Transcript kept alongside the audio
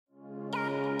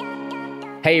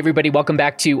Hey everybody, welcome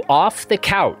back to Off the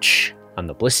Couch on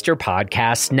the Blister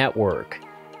Podcast Network.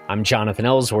 I'm Jonathan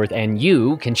Ellsworth, and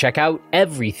you can check out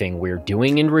everything we're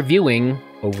doing and reviewing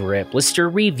over at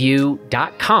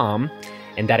blisterreview.com,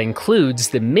 and that includes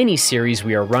the mini-series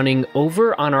we are running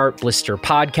over on our Blister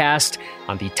Podcast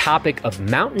on the topic of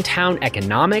mountain town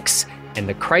economics and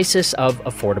the crisis of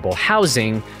affordable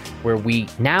housing, where we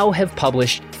now have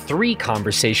published 3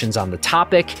 conversations on the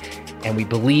topic, and we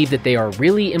believe that they are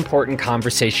really important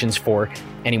conversations for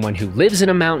anyone who lives in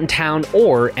a mountain town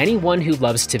or anyone who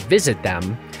loves to visit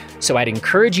them. So I'd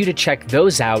encourage you to check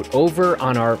those out over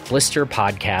on our Blister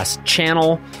Podcast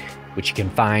channel, which you can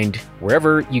find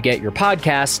wherever you get your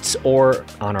podcasts or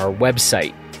on our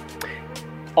website.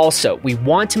 Also, we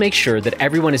want to make sure that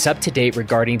everyone is up to date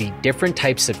regarding the different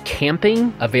types of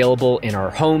camping available in our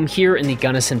home here in the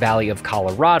Gunnison Valley of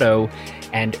Colorado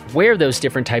and where those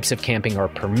different types of camping are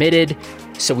permitted.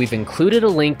 So we've included a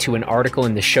link to an article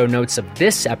in the show notes of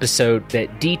this episode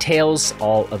that details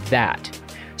all of that.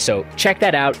 So check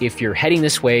that out if you're heading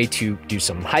this way to do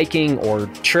some hiking or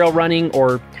trail running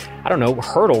or,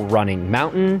 hurdle running,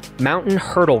 mountain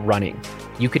hurdle running.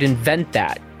 You could invent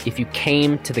that if you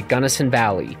came to the Gunnison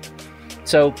Valley.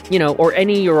 So, or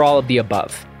any or all of the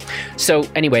above. So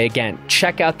anyway, again,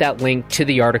 check out that link to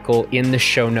the article in the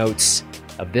show notes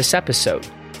of this episode.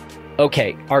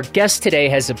 Okay, our guest today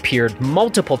has appeared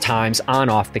multiple times on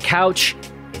Off the Couch,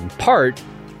 in part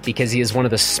because he is one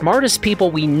of the smartest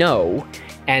people we know,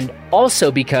 and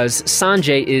also because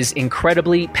Sanjay is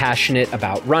incredibly passionate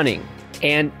about running.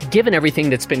 And given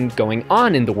everything that's been going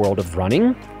on in the world of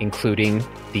running, including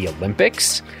the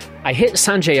Olympics, I hit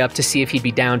Sanjay up to see if he'd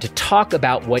be down to talk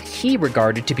about what he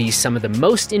regarded to be some of the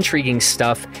most intriguing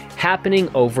stuff happening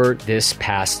over this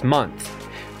past month.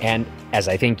 And as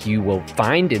I think you will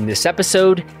find in this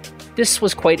episode, this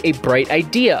was quite a bright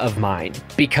idea of mine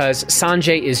because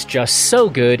Sanjay is just so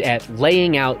good at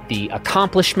laying out the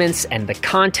accomplishments and the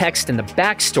context and the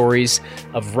backstories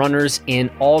of runners in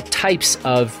all types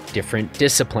of different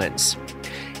disciplines.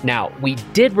 Now, we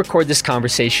did record this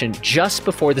conversation just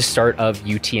before the start of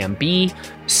UTMB,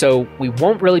 so we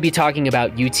won't really be talking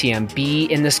about UTMB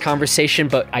in this conversation,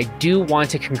 but I do want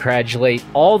to congratulate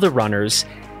all the runners,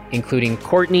 including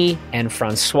Courtney and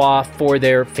Francois, for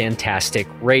their fantastic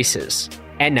races.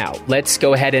 And now, let's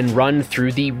go ahead and run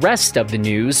through the rest of the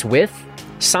news with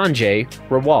Sanjay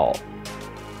Rawal.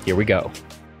 Here we go.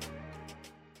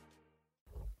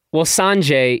 Well,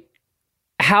 Sanjay,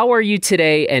 how are you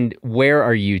today and where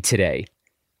are you today?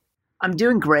 I'm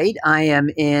doing great. I am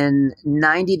in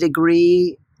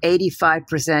 90-degree,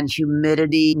 85%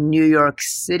 humidity, New York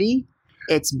City.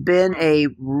 It's been a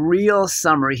real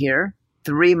summer here.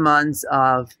 3 months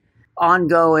of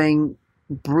ongoing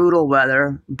brutal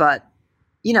weather. But,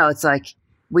 it's like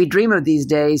we dream of these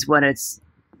days when it's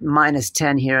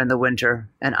 -10 here in the winter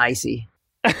and icy.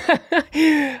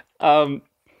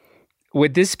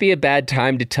 Would this be a bad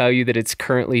time to tell you that it's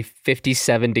currently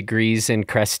 57 degrees in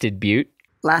Crested Butte?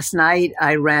 Last night,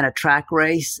 I ran a track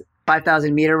race,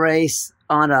 5,000 meter race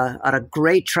on a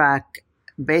great track,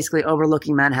 basically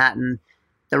overlooking Manhattan.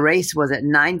 The race was at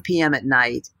 9 p.m. at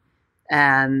night.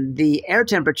 And the air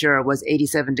temperature was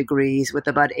 87 degrees with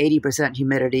about 80%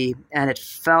 humidity, and it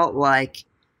felt like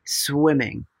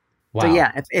swimming. Wow. So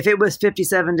yeah, if it was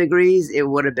 57 degrees, it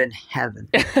would have been heaven.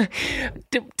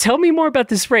 Tell me more about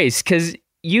this race, because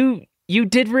you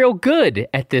did real good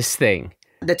at this thing.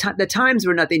 The times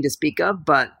were nothing to speak of,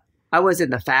 but I was in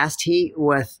the fast heat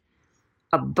with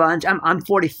a bunch. I'm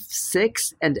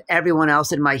 46, and everyone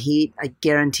else in my heat, I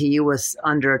guarantee you, was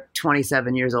under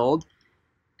 27 years old.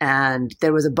 And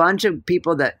there was a bunch of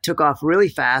people that took off really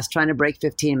fast, trying to break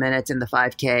 15 minutes in the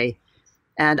 5K.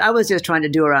 And I was just trying to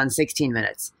do around 16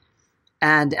 minutes.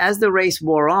 And as the race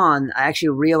wore on, I actually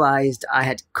realized I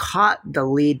had caught the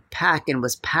lead pack and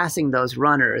was passing those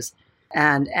runners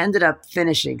and ended up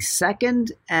finishing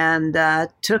second and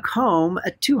took home a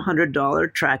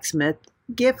 $200 Tracksmith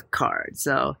gift card.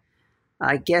 So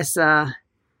I guess,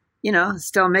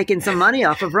 still making some money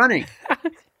off of running.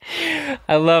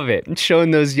 I love it. Showing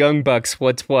those young bucks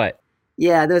what's what.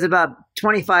 Yeah, there's about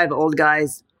 25 old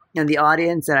guys in the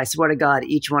audience, and I swear to God,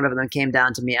 each one of them came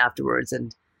down to me afterwards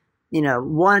and,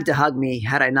 wanted to hug me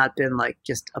had I not been like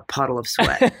just a puddle of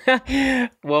sweat.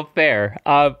 Well, fair.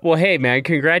 Well, hey, man,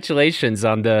 congratulations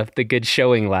on the good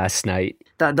showing last night.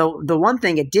 The one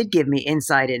thing it did give me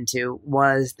insight into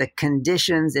was the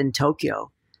conditions in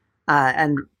Tokyo.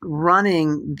 And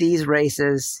running these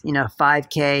races,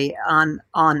 5K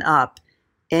on up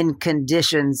in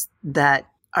conditions that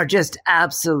are just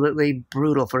absolutely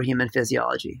brutal for human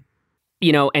physiology.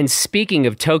 And speaking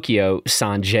of Tokyo,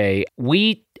 Sanjay,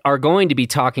 we are going to be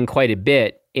talking quite a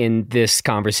bit in this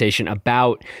conversation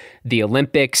about the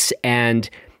Olympics, and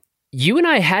you and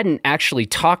I hadn't actually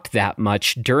talked that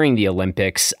much during the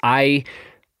Olympics. I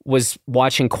was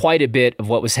watching quite a bit of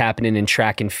what was happening in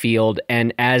track and field,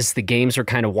 and as the games were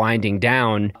kind of winding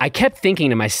down, I kept thinking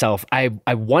to myself, I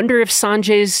wonder if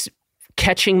Sanjay's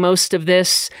catching most of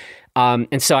this.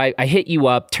 And so I hit you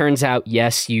up. Turns out,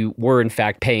 yes, you were in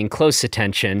fact paying close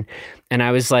attention. And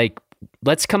I was like,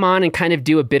 let's come on and kind of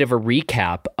do a bit of a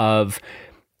recap of,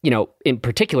 in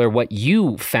particular, what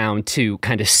you found to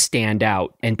kind of stand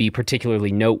out and be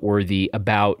particularly noteworthy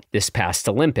about this past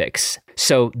Olympics.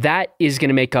 So that is going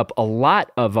to make up a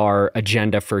lot of our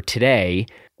agenda for today.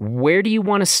 Where do you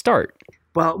want to start?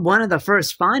 Well, one of the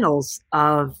first finals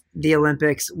of the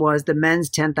Olympics was the men's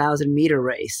 10,000 meter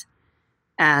race.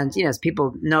 And, as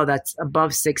people know, that's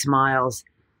above 6 miles.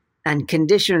 And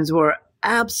conditions were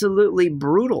absolutely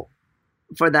brutal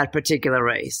for that particular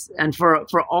race and for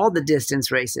all the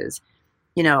distance races.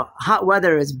 Hot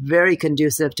weather is very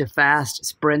conducive to fast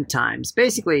sprint times,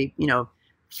 basically,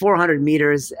 400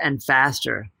 meters and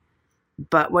faster.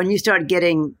 But when you start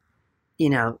getting,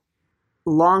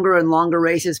 longer and longer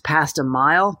races past a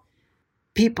mile,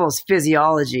 people's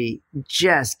physiology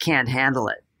just can't handle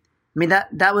it. I mean,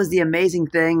 that was the amazing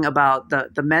thing about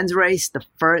the men's race.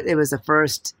 It was the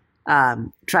first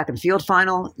track and field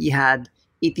final. You had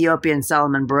Ethiopian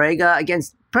Solomon Barega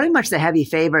against pretty much the heavy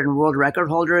favorite and world record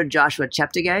holder, Joshua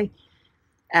Cheptegei.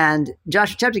 And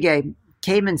Joshua Cheptegei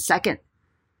came in second,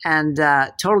 and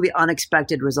totally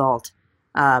unexpected result.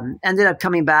 Ended up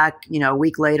coming back, a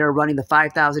week later, running the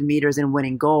 5,000 meters and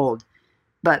winning gold.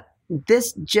 But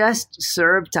this just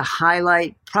served to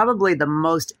highlight probably the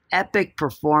most epic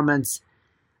performance,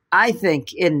 I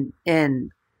think, in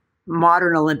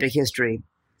modern Olympic history.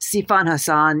 Sifan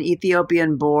Hassan,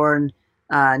 Ethiopian-born,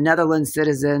 Netherlands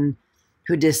citizen,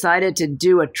 who decided to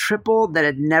do a triple that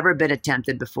had never been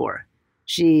attempted before.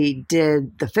 She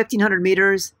did the 1,500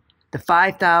 meters, the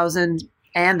 5,000,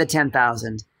 and the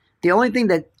 10,000. The only thing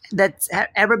that's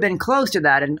ever been close to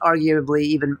that, and arguably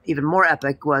even more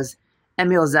epic, was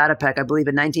Emil Zatopek. I believe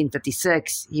in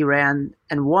 1956, he ran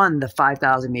and won the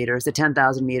 5,000 meters, the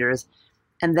 10,000 meters,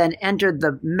 and then entered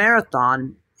the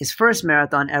marathon, his first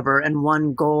marathon ever, and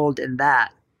won gold in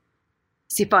that.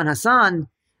 Sifan Hassan,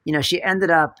 she ended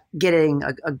up getting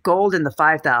a gold in the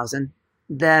 5,000.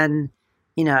 Then,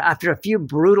 after a few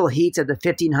brutal heats of the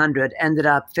 1,500, ended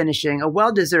up finishing a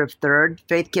well-deserved third.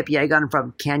 Faith Kipyegon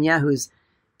from Kenya, who's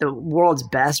the world's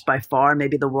best by far,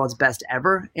 maybe the world's best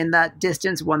ever in that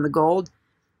distance, won the gold.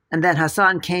 And then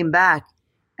Hassan came back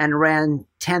and ran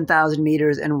 10,000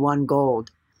 meters and won gold.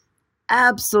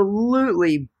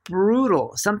 Absolutely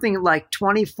brutal. Something like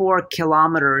 24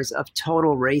 kilometers of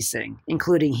total racing,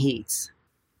 including heats.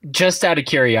 Just out of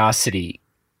curiosity,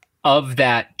 of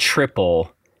that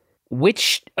triple,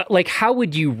 how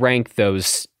would you rank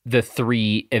the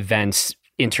three events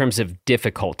in terms of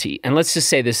difficulty? And let's just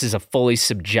say this is a fully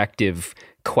subjective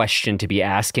question to be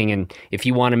asking. And if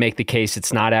you want to make the case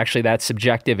it's not actually that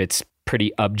subjective, it's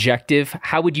pretty objective.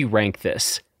 How would you rank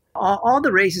this? All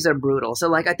the races are brutal.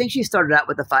 So I think she started out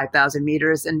with the 5,000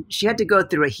 meters and she had to go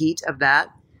through a heat of that.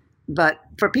 But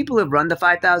for people who've run the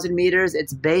 5,000 meters,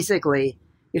 it's basically,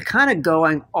 you're kind of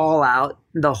going all out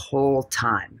the whole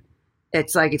time.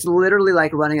 It's literally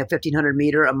like running a 1,500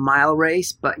 meter, a mile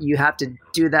race, but you have to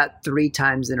do that 3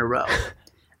 times in a row.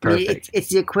 I mean, it's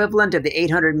the equivalent of the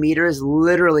 800 meters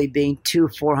literally being 2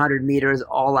 400 meters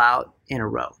all out in a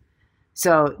row.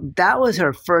 So that was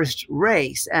her first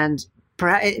race, and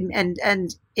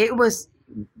it was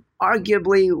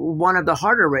arguably one of the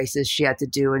harder races she had to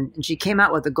do, and she came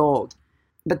out with the gold.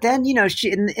 But then, she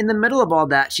in the middle of all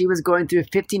that, she was going through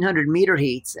 1,500 meter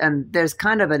heats, and there's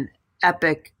kind of an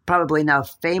epic, probably now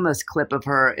famous clip of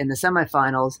her in the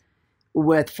semifinals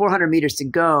with 400 meters to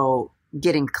go,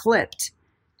 getting clipped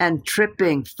and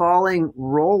tripping, falling,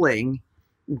 rolling,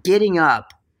 getting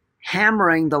up,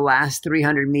 hammering the last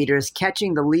 300 meters,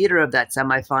 catching the leader of that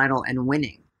semifinal and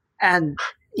winning. And,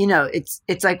 it's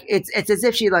as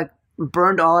if she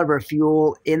burned all of her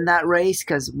fuel in that race,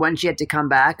 because when she had to come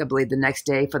back, I believe the next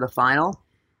day for the final,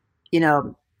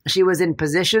 she was in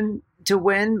position to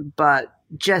win, but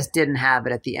just didn't have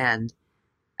it at the end.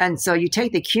 And so you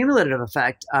take the cumulative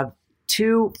effect of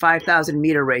 2 5,000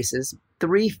 meter races,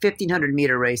 3 1,500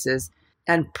 meter races,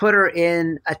 and put her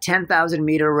in a 10,000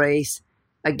 meter race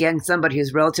against somebody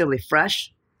who's relatively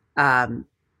fresh,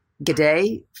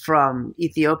 Gidey from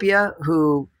Ethiopia,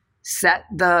 who set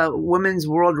the women's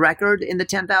world record in the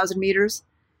 10,000 meters.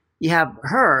 You have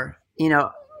her,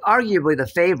 arguably the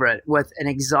favorite, with an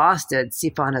exhausted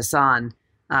Sifan Hassan,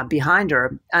 behind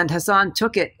her. And Hassan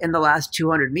took it in the last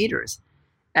 200 meters.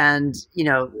 And,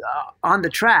 on the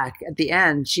track at the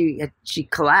end, she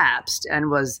collapsed and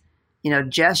was,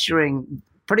 gesturing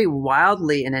pretty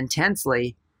wildly and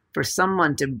intensely for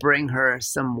someone to bring her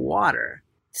some water.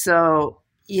 So,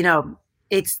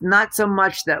 it's not so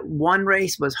much that one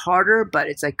race was harder, but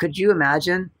it's like, could you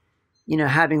imagine,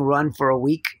 having run for a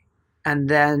week and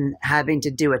then having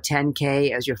to do a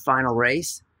 10K as your final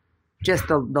race? Just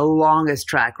the longest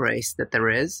track race that there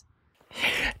is.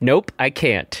 Nope, I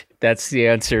can't. That's the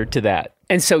answer to that.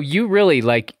 And so you really,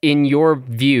 like, in your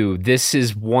view, this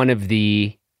is one of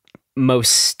the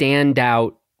most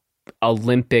standout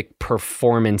Olympic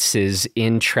performances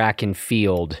in track and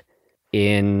field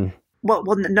in... Well,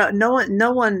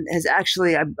 no one has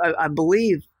actually, I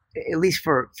believe, at least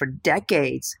for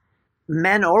decades,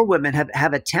 men or women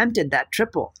have attempted that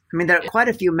triple. I mean, there are quite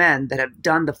a few men that have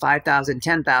done the 5,000,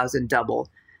 10,000 double.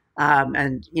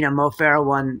 And, Mo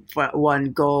Farah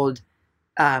won gold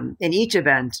in each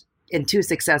event in 2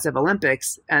 successive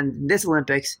Olympics. And this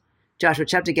Olympics, Joshua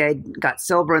Cheptegei got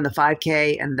silver in the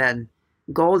 5K and then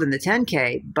gold in the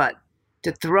 10K. But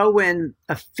to throw in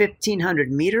a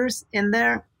 1,500 meters in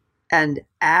there and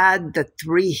add the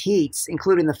 3 heats,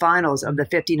 including the finals of the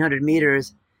 1,500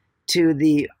 meters, to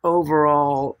the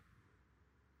overall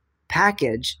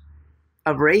package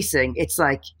of racing, it's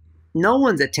like no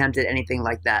one's attempted anything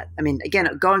like that. I mean, again,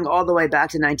 going all the way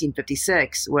back to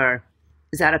 1956, where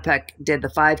Zatopek did the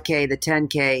 5K, the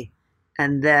 10K,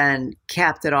 and then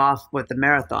capped it off with the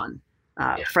marathon.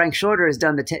 Frank Shorter had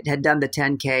done the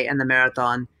 10K and the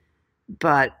marathon,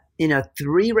 but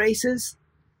 3 races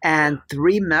and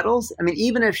 3 medals. I mean,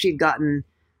 even if she'd gotten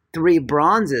 3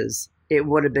 bronzes, it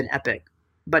would have been epic.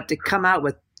 But to come out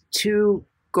with 2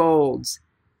 golds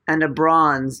and a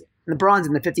bronze, the bronze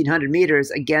in the 1,500 meters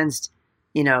against,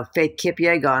 Faith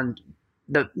Kipyegon,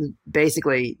 the best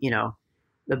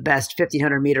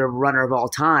 1,500 meter runner of all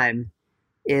time,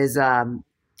 is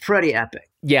pretty epic.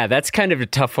 Yeah, that's kind of a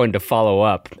tough one to follow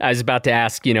up. I was about to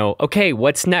ask, okay,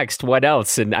 what's next? What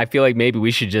else? And I feel like maybe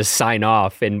we should just sign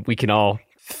off and we can all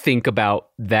think about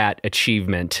that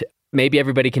achievement. Maybe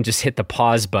everybody can just hit the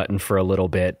pause button for a little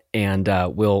bit and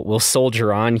we'll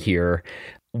soldier on here.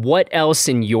 What else,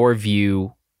 in your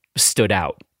view, stood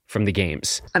out from the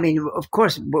games? I mean, of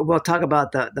course, we'll talk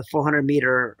about the 400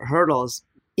 meter hurdles.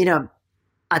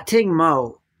 Ating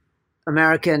Mo,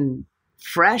 American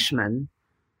freshman,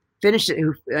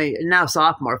 now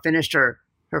sophomore, finished her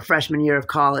freshman year of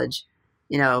college,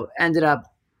 ended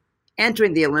up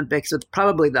entering the Olympics with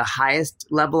probably the highest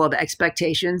level of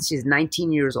expectations. She's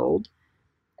 19 years old.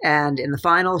 And in the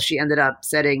final, she ended up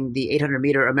setting the 800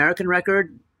 meter American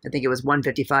record. I think it was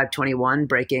 1:55.21,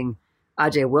 breaking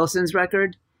Ajay Wilson's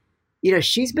record.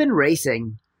 She's been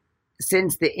racing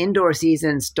since the indoor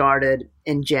season started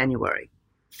in January,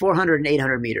 400 and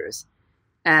 800 meters,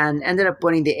 and ended up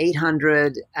winning the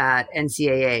 800 at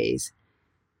NCAAs.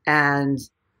 And,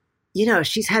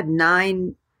 she's had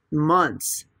 9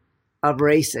 months of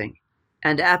racing.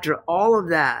 And after all of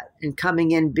that and coming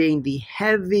in being the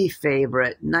heavy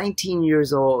favorite, 19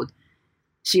 years old,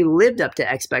 she lived up to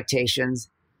expectations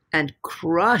and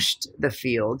crushed the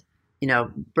field,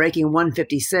 breaking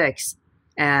 1:56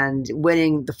 and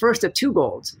winning the first of 2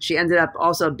 golds. She ended up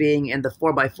also being in the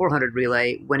 4x400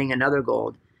 relay, winning another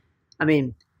gold. I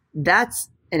mean, that's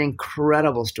an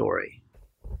incredible story.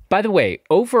 By the way,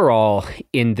 overall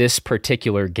in this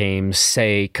particular game,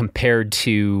 say compared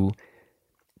to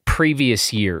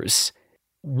previous years,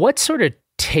 what sort of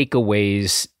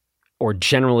takeaways or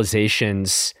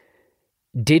generalizations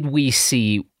did we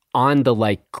see on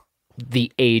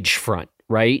the age front,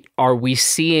 right? Are we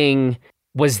seeing,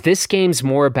 was this game's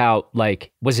more about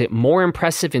was it more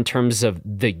impressive in terms of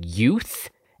the youth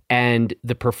and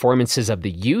the performances of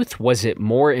the youth? Was it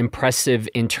more impressive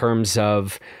in terms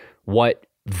of what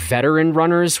veteran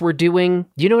runners were doing?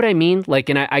 You know what I mean?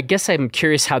 And I guess I'm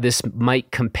curious how this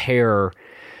might compare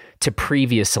to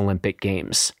previous Olympic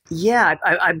Games. Yeah,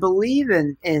 I believe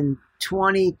in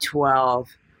 2012,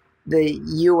 the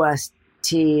U.S.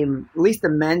 team, at least the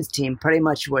men's team, pretty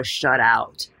much was shut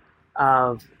out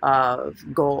of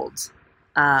golds.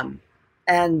 And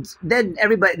then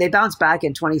they bounced back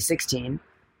in 2016.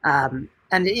 And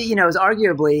it was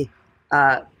arguably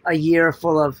a year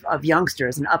full of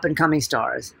youngsters and up-and-coming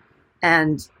stars.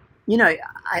 And,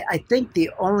 I think the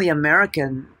only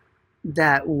American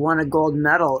that won a gold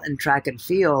medal in track and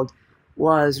field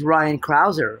was Ryan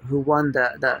Crouser, who won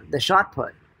the shot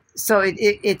put. So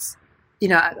it's,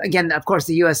 again, of course,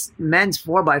 the U.S. men's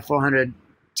 4x400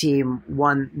 team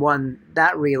won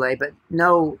that relay, but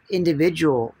no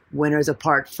individual winners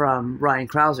apart from Ryan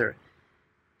Crouser.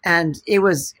 And it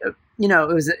was, it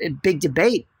was a big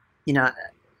debate,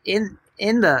 in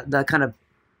the kind of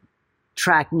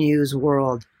track news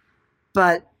world.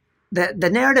 But the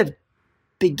narrative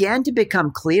began to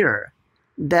become clearer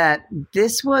that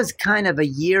this was kind of a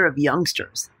year of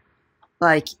youngsters.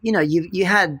 Like, you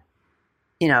had,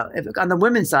 on the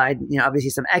women's side,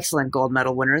 obviously some excellent gold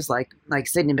medal winners like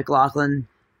Sydney McLaughlin,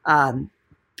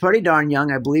 pretty darn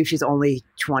young. I believe she's only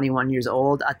 21 years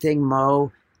old. Ating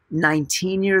Mo,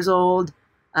 19 years old.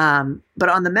 But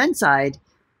on the men's side,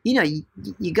 you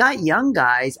got young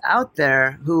guys out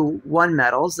there who won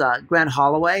medals. Grant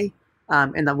Holloway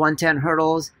in the 110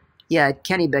 hurdles. You had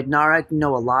Kenny Bednarek,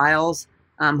 Noah Lyles,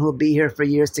 who'll be here for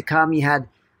years to come. You had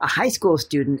a high school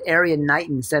student, Arian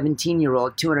Knighton,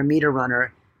 17-year-old 200-meter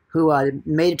runner, who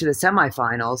made it to the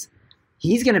semifinals.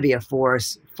 He's going to be a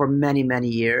force for many, many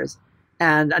years.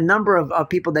 And a number of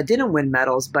people that didn't win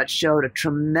medals but showed a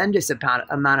tremendous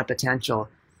amount of potential.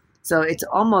 So it's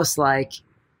almost like,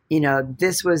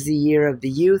 this was the year of the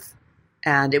youth,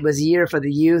 and it was a year for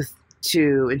the youth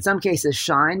to, in some cases,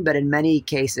 shine, but in many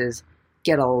cases,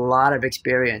 get a lot of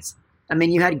experience. I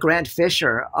mean, you had Grant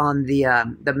Fisher on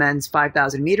the men's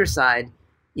 5,000 meter side,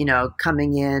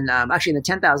 coming in, actually in the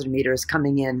 10,000 meters,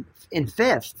 coming in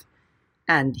fifth.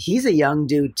 And he's a young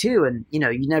dude too. And,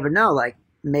 you never know, like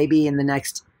maybe in the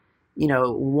next,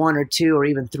 1 or 2 or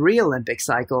even 3 Olympic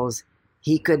cycles,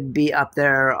 he could be up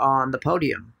there on the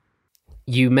podium.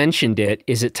 You mentioned it.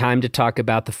 Is it time to talk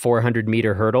about the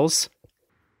 400-meter hurdles?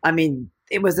 I mean,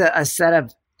 it was a set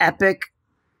of epic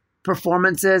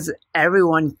performances.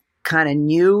 Everyone kind of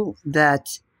knew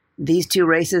that these two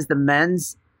races, the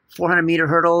men's 400-meter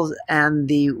hurdles and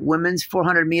the women's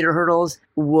 400-meter hurdles,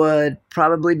 would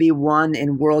probably be won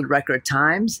in world record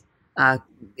times.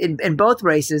 In both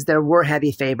races, there were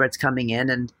heavy favorites coming in,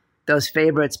 and those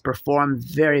favorites performed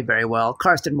very, very well.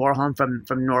 Karsten Warholm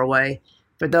from Norway.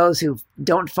 For those who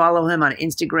don't follow him on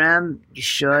Instagram, you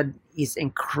should. He's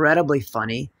incredibly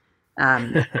funny.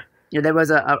 There was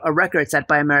a record set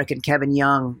by American Kevin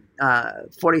Young,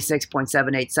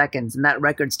 46.78 seconds, and that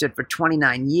record stood for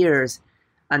 29 years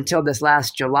until this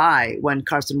last July when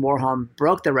Karsten Warholm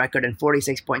broke the record in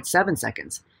 46.7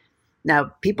 seconds.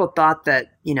 Now, people thought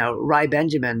that, Rai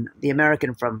Benjamin, the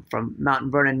American from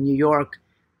Mount Vernon, New York,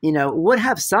 would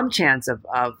have some chance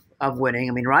of winning.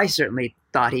 I mean, Rai certainly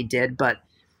thought he did, but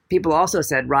people also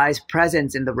said Rai's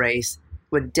presence in the race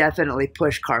would definitely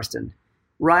push Karsten.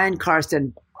 Rai and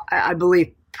Karsten, I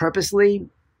believe, purposely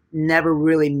never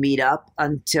really meet up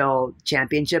until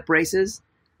championship races.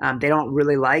 They don't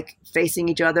really like facing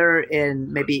each other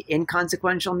in maybe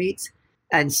inconsequential meets.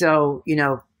 And so,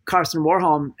 Karsten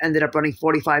Warholm ended up running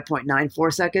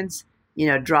 45.94 seconds,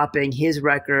 dropping his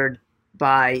record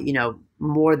by,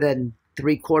 more than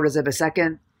 3/4 of a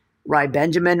second. Rai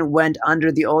Benjamin went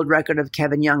under the old record of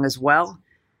Kevin Young as well.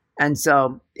 And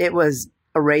so it was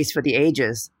a race for the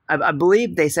ages. I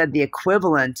believe they said the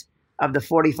equivalent of the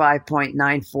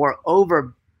 45.94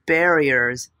 over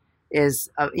barriers is,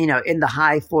 in the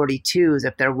high 42s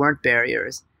if there weren't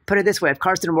barriers. Put it this way, if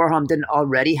Karsten Warholm didn't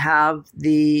already have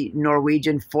the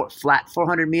Norwegian flat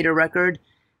 400-meter record,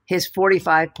 his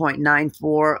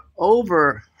 45.94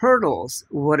 over hurdles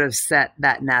would have set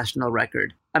that national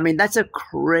record. I mean, that's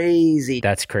crazy.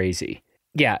 That's crazy.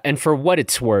 Yeah, and for what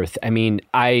it's worth, I mean,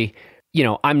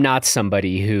 I'm not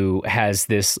somebody who has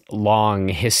this long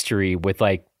history with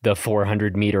like the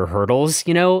 400-meter hurdles,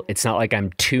 It's not like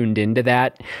I'm tuned into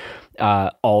that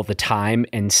all the time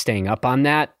and staying up on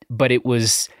that. But it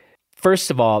was,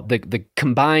 first of all, the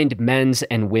combined men's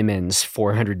and women's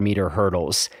 400-meter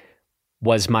hurdles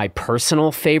was my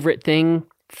personal favorite thing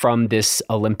from this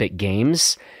Olympic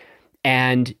Games.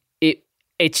 And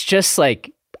it's just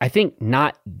like, I think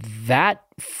not that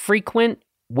frequent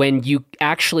when you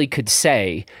actually could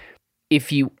say,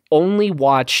 if you only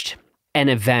watched an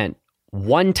event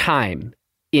one time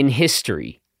in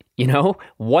history,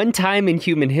 one time in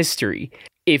human history,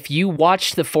 if you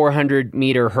watched the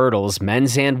 400-meter hurdles,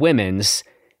 men's and women's,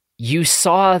 you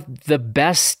saw the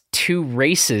best 2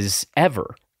 races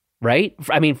ever, right?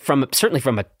 I mean, certainly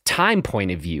from a time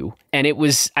point of view. And it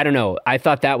was, I don't know, I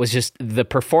thought that was just, the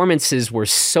performances were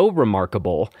so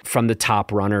remarkable from the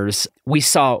top runners. We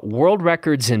saw world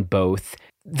records in both.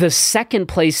 The second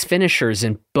place finishers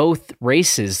in both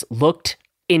races looked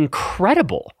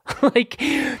incredible. Like,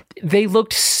 they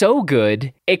looked so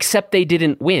good, except they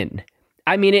didn't win.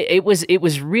 I mean, it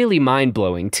was really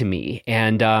mind-blowing to me.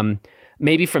 And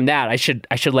maybe from that, I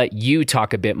should let you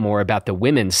talk a bit more about the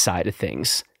women's side of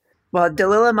things. Well,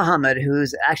 Dalilah Muhammad,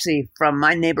 who's actually from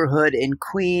my neighborhood in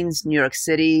Queens, New York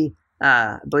City,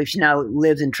 I believe she now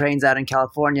lives and trains out in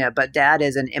California, but dad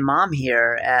is an imam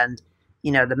here. And,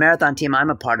 the marathon team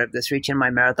I'm a part of, this Reach In My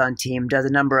Marathon team, does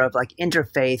a number of like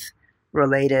interfaith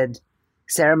related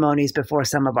ceremonies before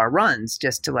some of our runs,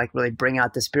 just to like really bring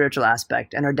out the spiritual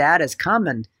aspect. And her dad has come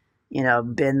and,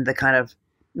 been the kind of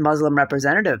Muslim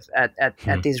representative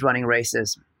at these running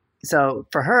races. So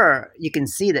for her, you can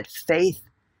see that faith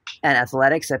and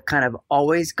athletics have kind of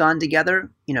always gone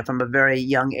together, from a very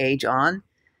young age on.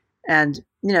 And,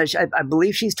 I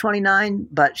believe she's 29,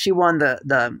 but she won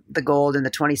the gold in the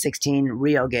 2016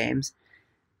 Rio Games.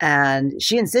 And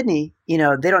she and Sydney, they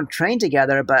don't train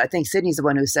together, but I think Sydney's the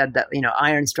one who said that,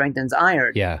 iron strengthens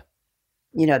iron. Yeah.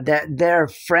 Their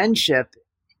friendship,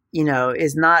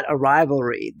 is not a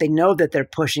rivalry. They know that they're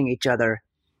pushing each other.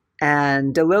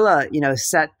 And Dalila,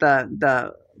 set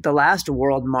the last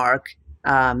world mark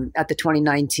at the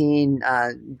 2019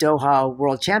 Doha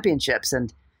World Championships.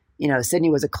 And, Sydney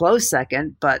was a close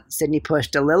second, but Sydney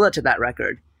pushed Dalila to that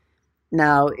record.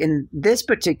 Now, in this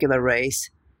particular race,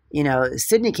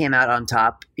 Sydney came out on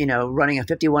top, running a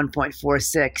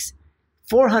 51.46,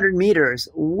 400 meters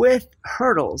with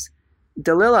hurdles.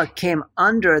 Dalila came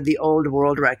under the old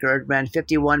world record, ran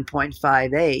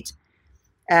 51.58.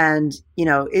 And,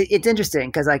 it's interesting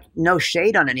because, like, no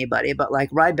shade on anybody, but like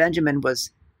Rai Benjamin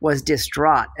was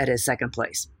distraught at his second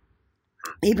place,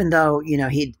 even though,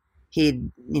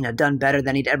 he'd done better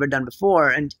than he'd ever done before.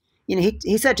 And,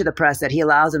 he said to the press that he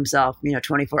allows himself,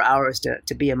 24 hours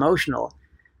to be emotional,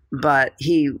 but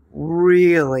he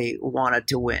really wanted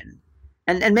to win.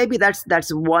 And maybe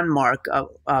that's one mark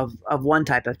of one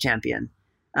type of champion.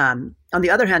 On the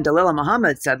other hand, Dalila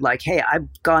Muhammad said, like, hey, I've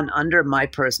gone under my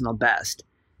personal best.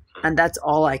 And that's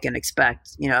all I can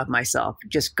expect, of myself.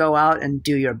 Just go out and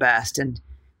do your best. And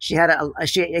she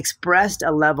expressed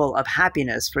a level of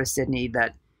happiness for Sydney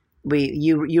that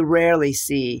you rarely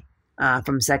see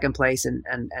from second place and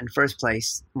first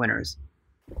place winners.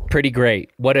 Pretty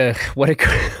great. What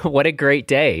a great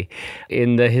day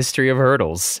in the history of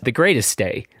hurdles. The greatest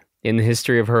day in the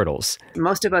history of hurdles.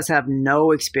 Most of us have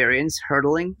no experience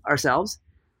hurdling ourselves,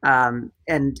 and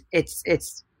it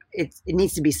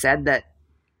needs to be said that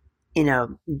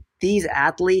these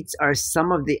athletes are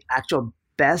some of the actual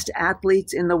best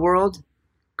athletes in the world.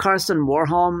 Carson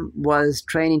Warholm was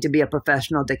training to be a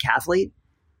professional decathlete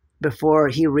before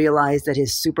he realized that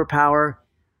his superpower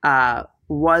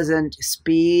wasn't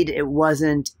speed, it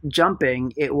wasn't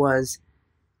jumping, it was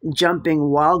jumping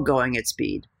while going at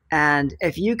speed. And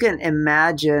if you can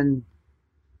imagine,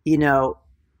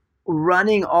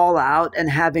 running all out and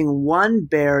having one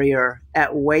barrier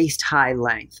at waist high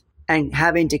length and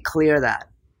having to clear that,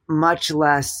 much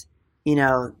less,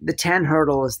 the 10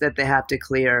 hurdles that they have to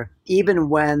clear, even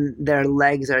when their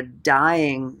legs are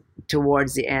dying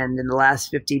towards the end in the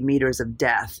last 50 meters of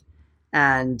death,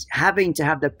 and having to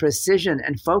have the precision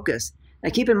and focus. Now,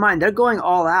 keep in mind, they're going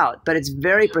all out, but it's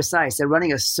very precise. They're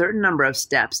running a certain number of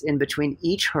steps in between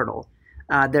each hurdle.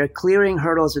 They're clearing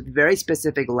hurdles with very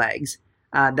specific legs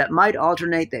that might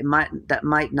alternate, that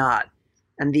might not.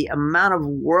 And the amount of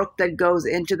work that goes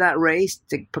into that race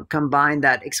to combine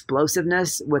that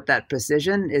explosiveness with that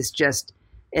precision is just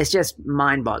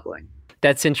mind-boggling.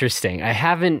 That's interesting. I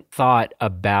haven't thought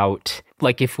about,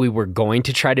 like, if we were going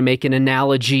to try to make an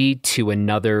analogy to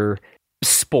another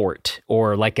sport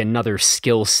or like another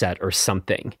skill set or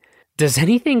something. Does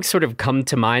anything sort of come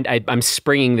to mind? I'm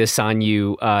springing this on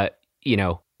you,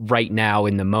 right now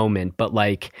in the moment, but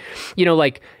like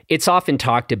it's often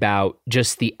talked about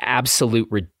just the absolute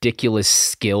ridiculous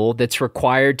skill that's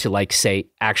required to, like, say,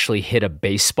 actually hit a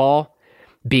baseball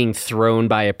being thrown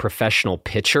by a professional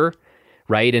pitcher,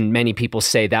 right? And many people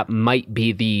say that might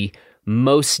be the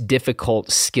most difficult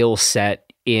skill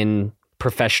set in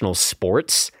professional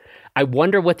sports. I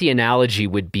wonder what the analogy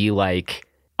would be like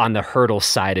on the hurdle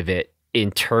side of it in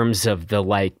terms of the,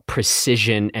 like,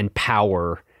 precision and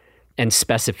power and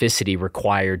specificity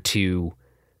required to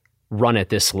run at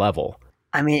this level.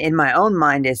 I mean, in my own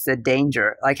mind, it's the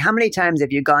danger. Like, how many times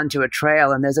have you gone to a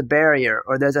trail and there's a barrier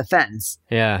or there's a fence?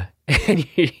 Yeah.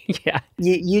 Yeah.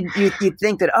 You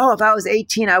think that, if I was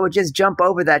 18, I would just jump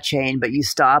over that chain, but you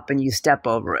stop and you step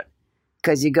over it.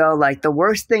 Because you go, like, the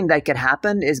worst thing that could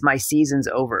happen is my season's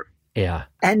over. Yeah.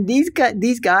 And these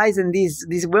guys and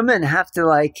these women have to,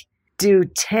 like, do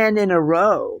 10 in a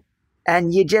row.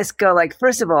 And you just go, like,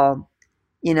 first of all,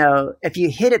 if you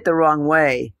hit it the wrong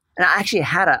way, and I actually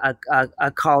had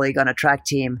a colleague on a track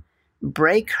team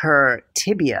break her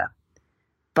tibia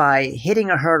by hitting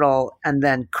a hurdle and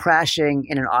then crashing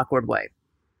in an awkward way.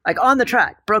 Like, on the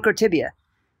track, broke her tibia.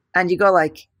 And you go,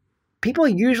 like, people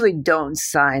usually don't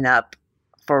sign up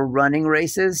for running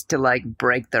races to like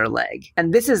break their leg.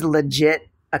 And this is legit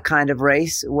a kind of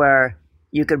race where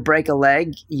you could break a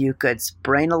leg, you could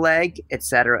sprain a leg, et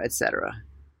cetera, et cetera.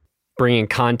 Bringing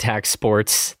contact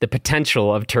sports, the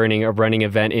potential of turning a running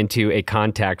event into a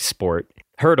contact sport.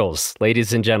 Hurdles,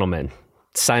 ladies and gentlemen,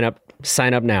 sign up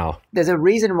now. There's a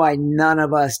reason why none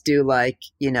of us do like,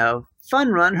 fun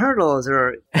run hurdles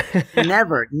or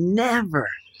never.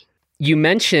 You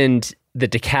mentioned the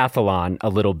decathlon a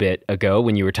little bit ago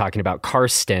when you were talking about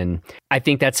Karsten. I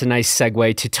think that's a nice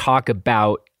segue to talk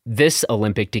about this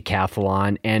Olympic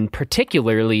decathlon, and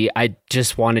particularly, I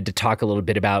just wanted to talk a little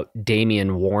bit about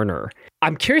Damian Warner.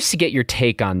 I'm curious to get your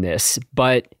take on this,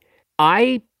 but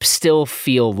I still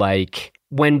feel like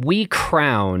when we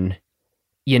crown,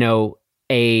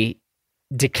 a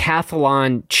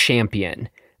decathlon champion,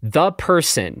 the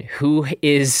person who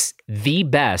is the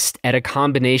best at a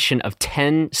combination of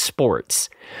 10 sports,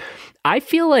 I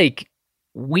feel like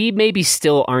we maybe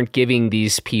still aren't giving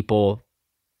these people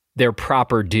their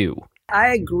proper due. I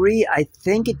agree. I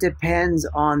think it depends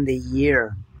on the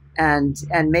year and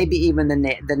maybe even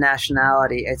the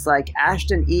nationality. It's like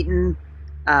Ashton Eaton,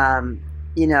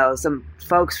 some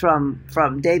folks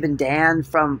from Dave and Dan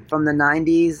from the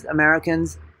 90s,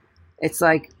 Americans. It's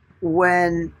like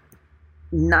when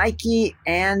Nike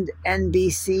and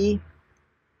NBC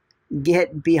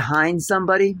get behind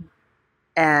somebody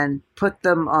and put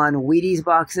them on Wheaties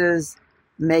boxes,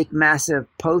 make massive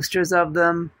posters of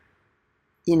them,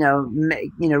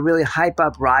 really hype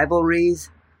up rivalries.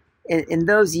 In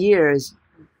those years,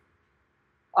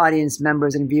 audience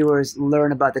members and viewers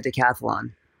learn about the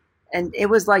decathlon. And it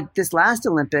was like this last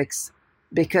Olympics,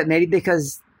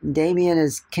 because Damian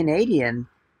is Canadian,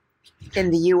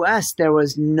 in the US, there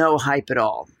was no hype at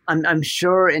all. I'm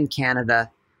sure in Canada,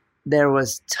 there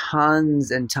was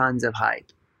tons and tons of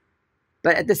hype.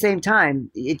 But at the same time,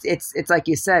 it's like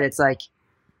you said, it's like,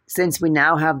 since we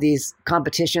now have these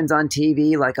competitions on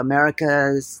TV, like American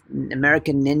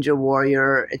Ninja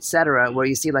Warrior, et cetera, where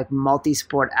you see like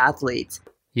multi-sport athletes.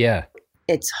 Yeah.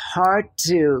 It's hard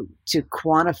to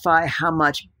quantify how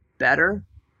much better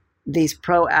these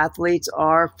pro athletes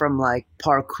are from like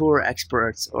parkour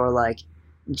experts or like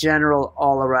general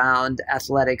all-around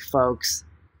athletic folks,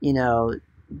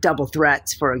 double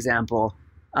threats, for example,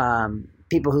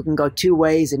 people who can go two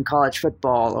ways in college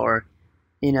football or,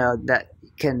 that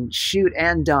can shoot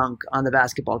and dunk on the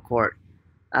basketball court.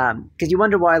 Because you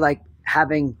wonder why, like,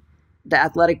 having the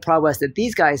athletic prowess that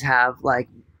these guys have, like,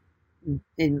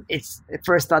 it's the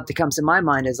first thought that comes to my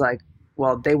mind is like,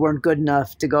 well, they weren't good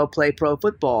enough to go play pro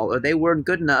football, or they weren't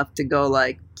good enough to go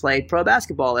like play pro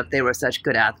basketball if they were such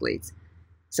good athletes.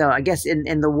 So I guess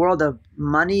in the world of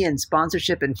money and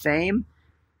sponsorship and fame,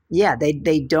 yeah, they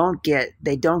don't get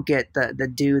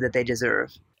the due that they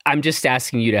deserve. I'm just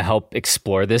asking you to help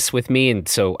explore this with me. And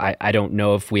so I don't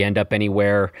know if we end up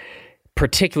anywhere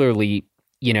particularly,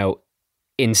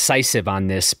 incisive on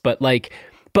this, but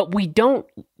we don't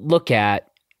look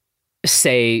at,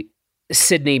 say,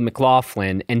 Sydney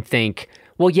McLaughlin and think,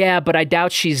 well, yeah, but I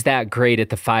doubt she's that great at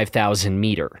the 5,000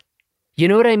 meter. You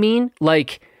know what I mean?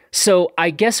 Like, so I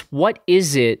guess what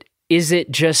is it? Is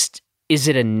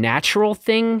it a natural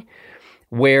thing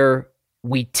where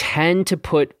we tend to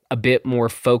put a bit more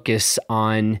focus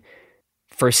on,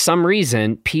 for some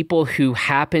reason, people who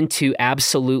happen to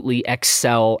absolutely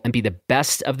excel and be the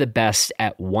best of the best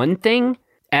at one thing,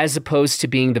 as opposed to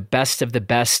being the best of the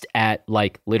best at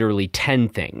like literally 10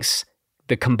 things,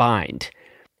 the combined?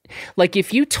 Like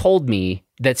if you told me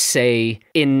that, say,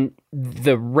 in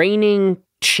the reigning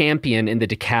champion in the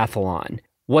decathlon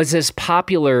was as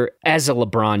popular as a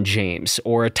LeBron James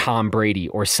or a Tom Brady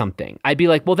or something, I'd be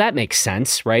like, well, that makes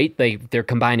sense, right? They're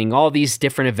combining all these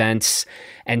different events,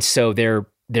 and so they're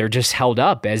just held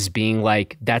up as being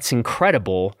like, that's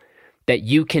incredible that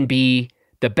you can be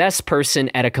the best person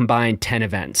at a combined 10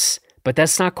 events. But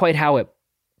that's not quite how it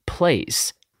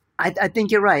plays. I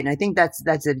think you're right. And I think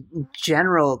that's a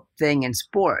general thing in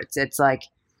sports. It's like,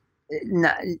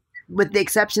 with the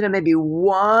exception of maybe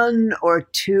one or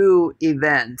two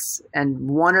events and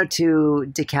one or two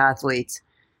decathletes,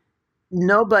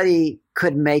 nobody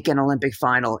could make an Olympic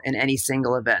final in any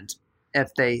single event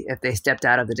if they stepped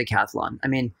out of the decathlon. I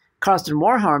mean, Karsten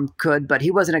Warholm could, but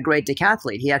he wasn't a great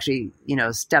decathlete. He actually,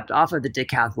 stepped off of the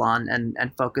decathlon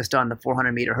and focused on the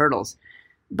 400-meter hurdles.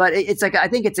 But it's like, I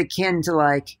think it's akin to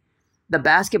like the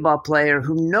basketball player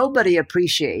who nobody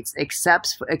appreciates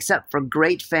except for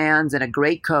great fans and a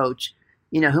great coach,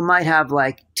 who might have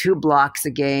like 2 blocks a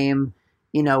game,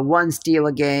 1 steal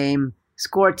a game,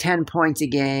 score 10 points a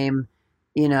game,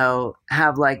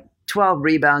 have like 12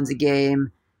 rebounds a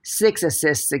game, 6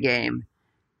 assists a game.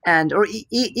 And or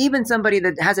even somebody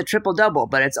that has a triple double,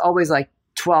 but it's always like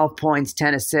 12 points,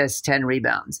 10 assists, 10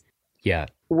 rebounds. Yeah.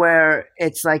 Where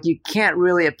it's like you can't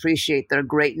really appreciate their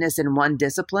greatness in one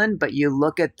discipline, but you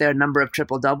look at their number of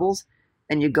triple doubles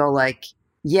and you go like,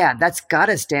 yeah, that's got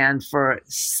to stand for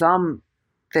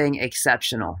something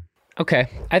exceptional. Okay.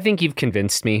 I think you've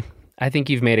convinced me. I think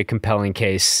you've made a compelling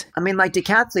case. I mean, like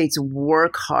decathletes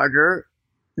work harder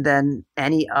than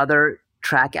any other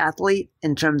track athlete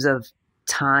in terms of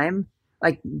time.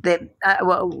 Like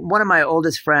one of my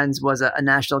oldest friends was a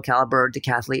national caliber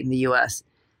decathlete in the US.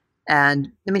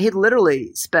 And I mean, he'd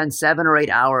literally spend 7 or 8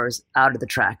 hours out of the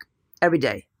track every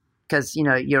day because, you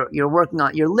know, you're working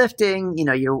on, you're lifting, you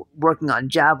know, you're working on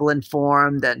javelin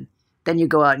form, then you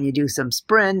go out and you do some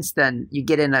sprints, then you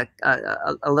get in a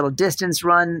little distance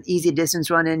run, easy distance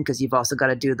run in because you've also got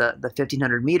to do the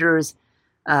 1,500 meters.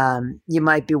 You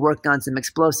might be working on some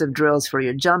explosive drills for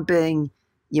your jumping.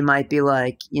 You might be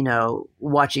like, you know,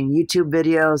 watching YouTube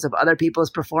videos of other people's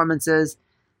performances,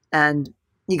 and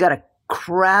you got a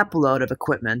crap load of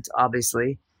equipment,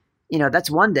 obviously. You know, that's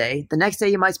one day. The next day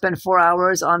you might spend 4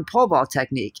 hours on pole vault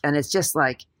technique. And it's just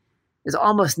like, there's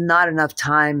almost not enough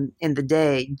time in the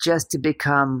day just to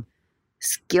become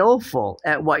skillful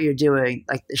at what you're doing.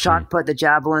 Like the shot put, the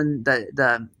javelin,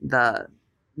 the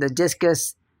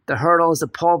discus, the hurdles, the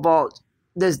pole vault.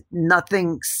 There's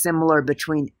nothing similar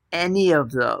between any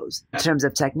of those in terms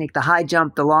of technique. The high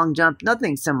jump, the long jump,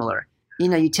 nothing similar. You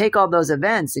know, you take all those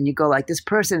events and you go like, this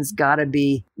person's got to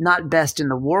be not best in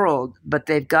the world, but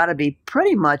they've got to be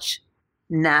pretty much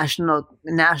national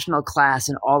class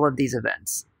in all of these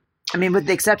events. I mean, with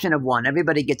the exception of one,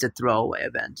 everybody gets a throwaway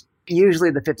event, usually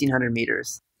the 1,500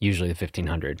 meters. Usually the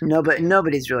 1,500. No, but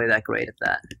nobody's really that great at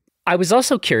that. I was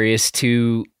also curious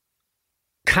to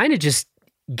kind of just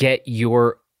get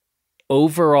your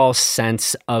overall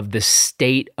sense of the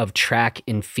state of track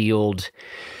and field.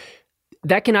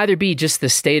 That can either be just the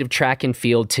state of track and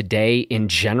field today in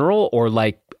general, or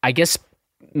like, I guess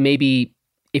maybe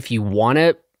if you want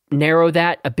to narrow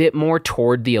that a bit more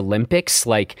toward the Olympics,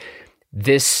 like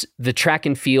the track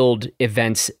and field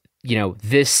events, you know,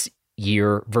 this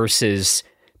year versus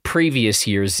previous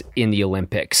years in the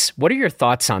Olympics. What are your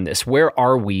thoughts on this? Where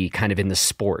are we kind of in the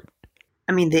sport?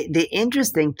 I mean, the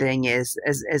interesting thing is,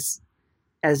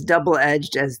 as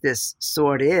double-edged as this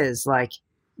sword is, like,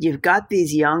 you've got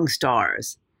these young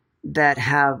stars that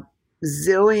have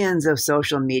zillions of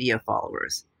social media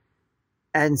followers.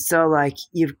 And so, like,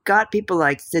 you've got people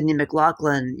like Sydney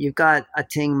McLaughlin, you've got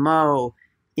Ating Mo,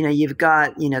 you know, you've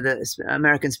got, you know, the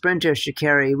American sprinter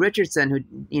Sha'Carri Richardson, who,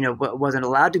 you know, wasn't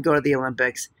allowed to go to the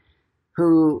Olympics,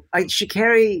 who, like,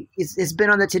 Sha'Carri has been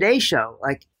on the Today Show.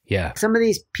 Like, yeah, some of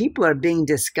these people are being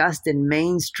discussed in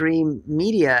mainstream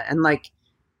media. And, like,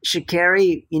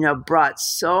 Sha'Carri, you know, brought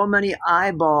so many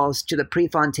eyeballs to the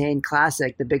Prefontaine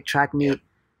Classic, the big track meet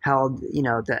held, you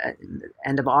know, the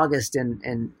end of August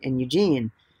in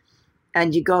Eugene.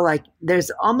 And you go like,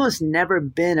 there's almost never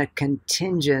been a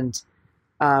contingent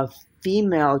of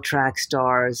female track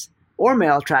stars or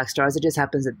male track stars. It just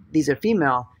happens that these are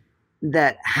female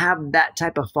that have that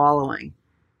type of following.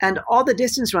 And all the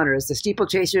distance runners, the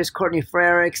steeplechasers, Courtney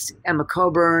Frerichs, Emma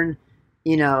Coburn,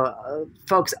 you know,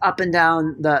 folks up and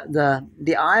down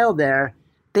the aisle there,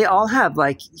 they all have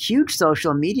like huge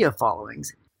social media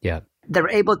followings. Yeah. They're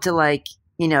able to, like,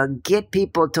 you know, get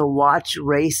people to watch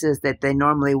races that they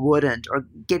normally wouldn't, or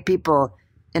get people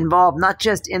involved, not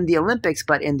just in the Olympics,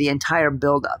 but in the entire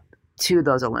buildup to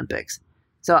those Olympics.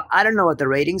 So I don't know what the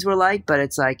ratings were like, but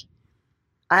it's like,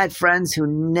 I had friends who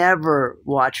never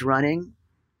watch running,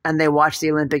 and they watch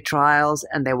the Olympic trials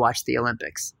and they watch the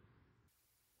Olympics.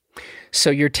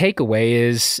 So your takeaway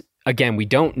is, again, we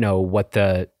don't know what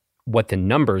the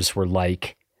numbers were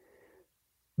like,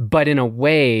 but in a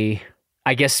way,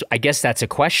 I guess that's a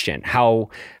question, how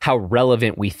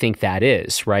relevant we think that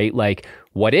is, right? Like,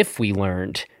 what if we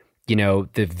learned, you know,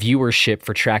 the viewership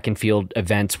for track and field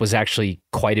events was actually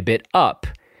quite a bit up?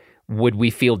 Would we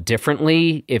feel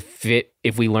differently if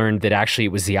we learned that actually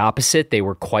it was the opposite? They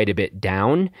were quite a bit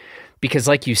down? Because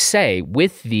like you say,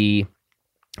 with the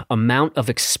amount of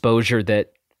exposure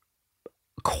that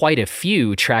quite a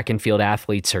few track and field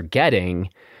athletes are getting,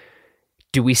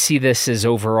 do we see this as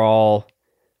overall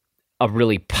a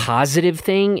really positive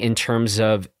thing in terms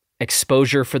of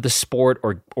exposure for the sport,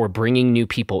 or bringing new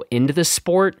people into the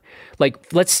sport?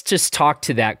 Like, let's just talk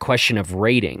to that question of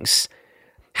ratings.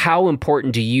 How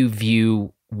important do you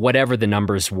view whatever the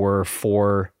numbers were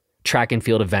for track and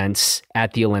field events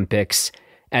at the Olympics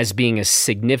as being a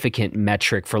significant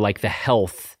metric for like the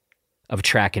health of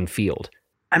track and field?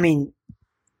 I mean,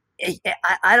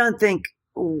 I don't think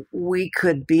we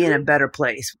could be in a better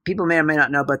place. People may or may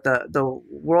not know, but the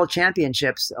World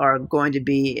Championships are going to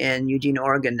be in Eugene,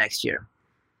 Oregon next year.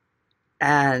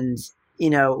 And,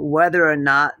 whether or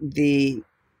not the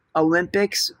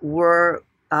Olympics were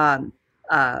kind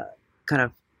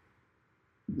of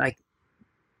like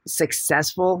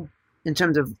successful in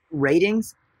terms of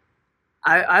ratings,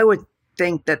 I would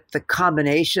think that the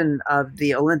combination of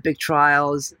the Olympic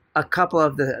trials, a couple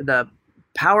of the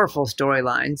powerful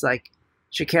storylines like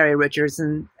Sha'Carri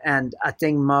Richardson and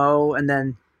Ating Mo, and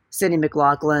then Sydney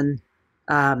McLaughlin,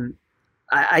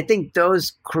 I think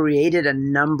those created a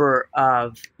number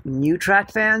of new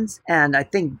track fans, and I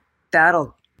think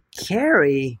that'll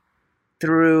carry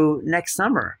through next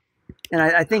summer. And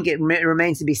I think it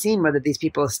remains to be seen whether these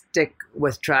people stick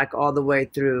with track all the way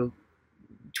through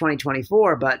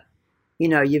 2024. But,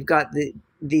 you've got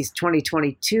these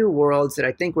 2022 Worlds that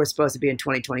I think were supposed to be in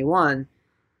 2021.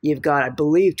 You've got, I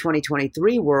believe,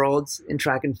 2023 Worlds in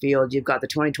track and field. You've got the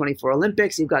 2024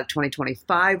 Olympics. You've got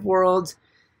 2025 Worlds.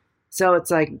 So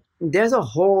it's like there's a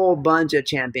whole bunch of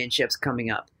championships coming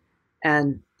up.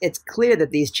 And it's clear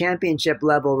that these championship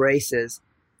level races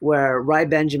where Rai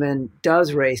Benjamin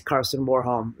does race Carson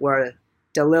Warholm, where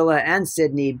Dalila and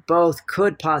Sydney both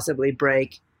could possibly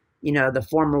break, the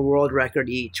former world record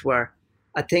each, where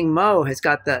Ating Mo has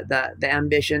got the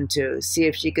ambition to see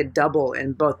if she could double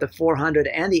in both the 400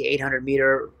 and the 800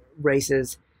 meter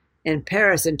races in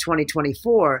Paris in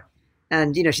 2024.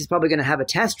 And, she's probably going to have a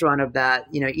test run of that,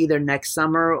 either next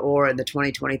summer or in the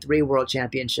 2023 World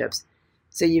Championships.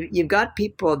 So you've got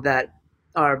people that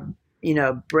are,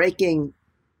 breaking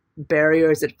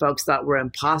barriers that folks thought were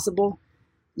impossible.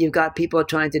 You've got people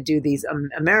trying to do these,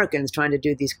 Americans trying to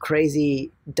do these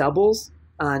crazy doubles.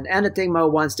 And Ating Mo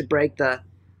wants to break the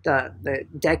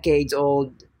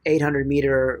decades-old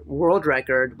 800-meter world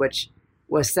record, which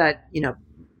was set,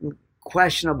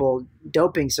 questionable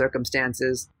doping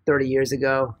circumstances 30 years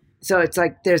ago. So it's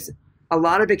like there's a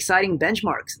lot of exciting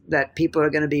benchmarks that people are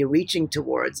going to be reaching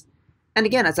towards. And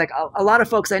again, it's like a lot of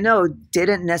folks I know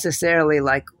didn't necessarily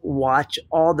watch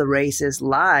all the races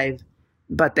live,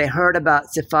 but they heard about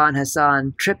Sifan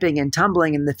Hassan tripping and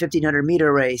tumbling in the 1500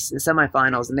 meter race, the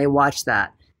semifinals, and they watched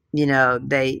that.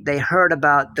 They heard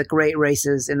about the great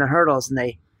races in the hurdles,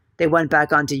 and they went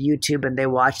back onto YouTube and they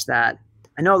watched that.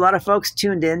 I know a lot of folks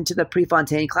tuned in to the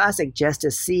Prefontaine Classic just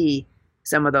to see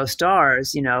some of those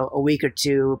stars, a week or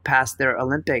two past their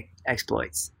Olympic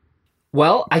exploits.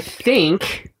 Well, I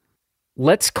think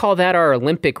let's call that our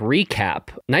Olympic recap.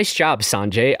 Nice job,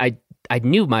 Sanjay. I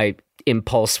knew my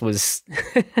impulse was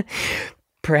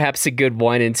perhaps a good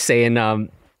one in saying,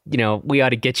 we ought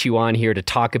to get you on here to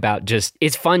talk about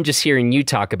it's fun just hearing you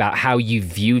talk about how you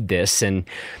viewed this. And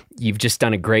you've just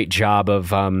done a great job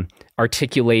of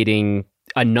articulating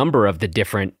a number of the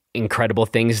different incredible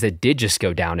things that did just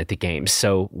go down at the games.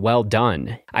 So well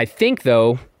done. I think,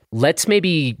 though, let's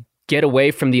maybe get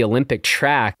away from the Olympic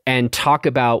track and talk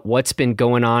about what's been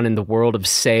going on in the world of,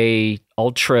 say,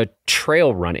 ultra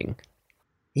trail running.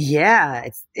 Yeah,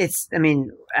 it's. I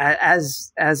mean,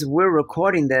 as we're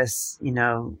recording this,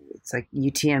 it's like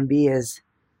UTMB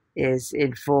is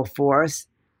in full force.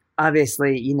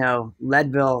 Obviously,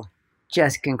 Leadville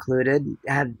just concluded,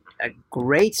 had a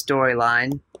great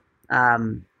storyline.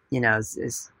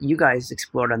 As you guys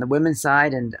explored on the women's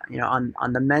side and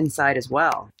on the men's side as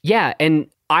well. Yeah, and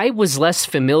I was less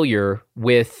familiar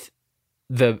with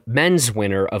the men's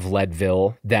winner of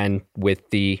Leadville than with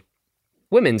the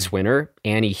women's winner,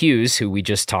 Annie Hughes, who we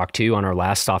just talked to on our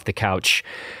last Off the Couch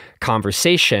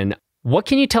conversation. What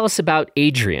can you tell us about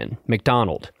Adrian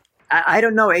McDonald? I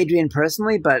don't know Adrian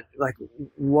personally, but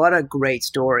what a great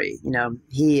story. I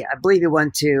believe he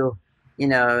went to,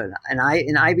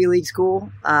 an Ivy League school,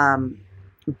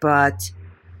 but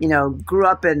grew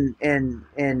up in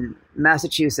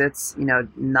Massachusetts,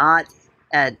 not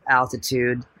at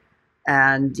altitude.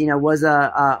 And, was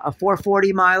a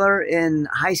 440 miler in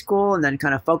high school and then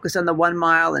kind of focused on the 1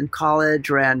 mile in college,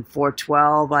 ran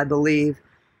 412, I believe.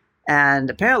 And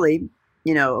apparently,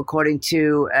 according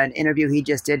to an interview he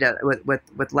just did with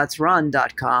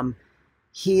Let'sRun.com,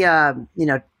 he,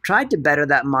 tried to better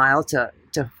that mile to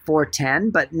 410,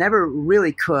 but never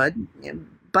really could. A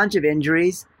bunch of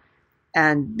injuries.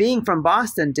 And being from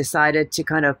Boston, decided to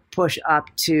kind of push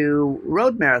up to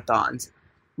road marathons.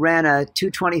 Ran a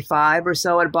 225 or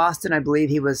so at Boston. I believe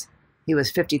he was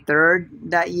 53rd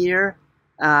that year,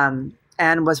 and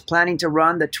was planning to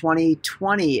run the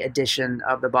 2020 edition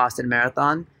of the Boston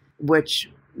Marathon, which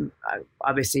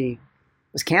obviously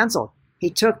was canceled.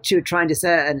 He took to trying to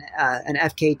set an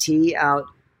FKT out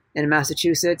in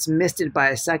Massachusetts, missed it by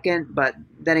a second, but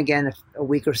then again, a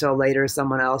week or so later,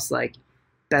 someone else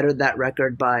bettered that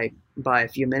record by a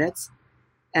few minutes.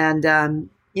 And,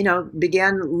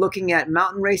 began looking at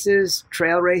mountain races,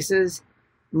 trail races,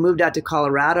 moved out to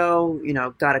Colorado,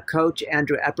 got a coach,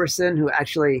 Andrew Epperson, who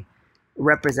actually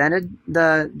represented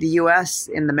the U.S.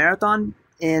 in the marathon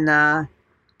in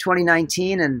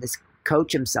 2019. And this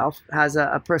coach himself has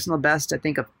a personal best, I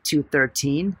think, of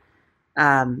 2:13.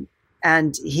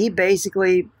 And he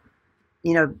basically,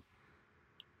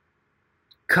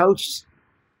 coached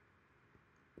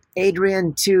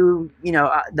Adrian to,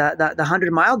 the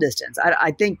 100-mile distance.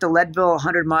 I think the Leadville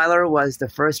 100-miler was the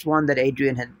first one that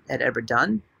Adrian had ever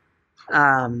done.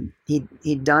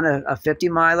 He'd done a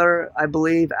 50-miler, I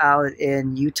believe, out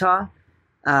in Utah.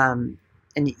 And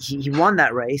he won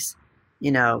that race,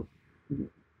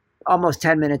 almost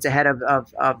 10 minutes ahead of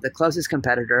the closest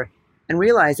competitor, and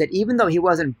realized that even though he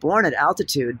wasn't born at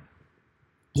altitude,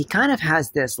 he kind of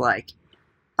has this like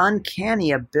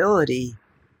uncanny ability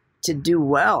to do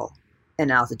well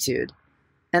in altitude.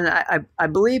 And I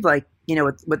believe, like,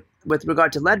 with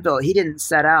regard to Leadville, he didn't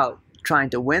set out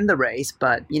trying to win the race,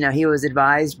 but, he was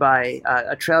advised by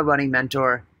a trail running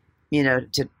mentor,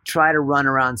 to try to run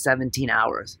around 17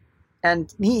 hours.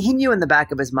 And he knew in the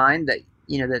back of his mind that,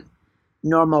 that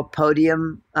normal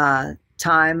podium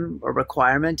time or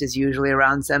requirement is usually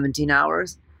around 17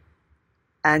 hours.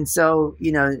 And so,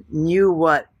 knew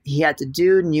what he had to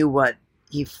do, knew what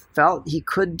he felt he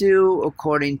could do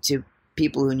according to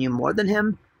people who knew more than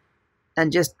him, and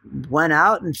just went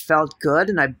out and felt good.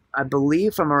 And I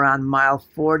believe from around mile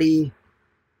 40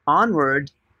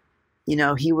 onward,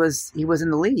 he was in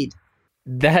the lead.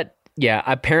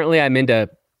 Apparently I'm into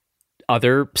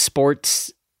other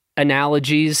sports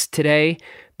analogies today,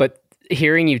 but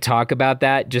hearing you talk about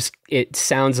that, it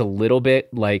sounds a little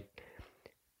bit like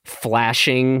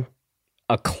flashing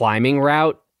a climbing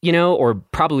route, or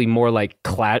probably more like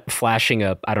flashing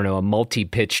a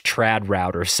multi-pitch trad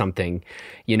route or something,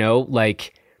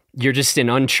 like you're just in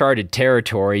uncharted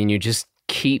territory and you just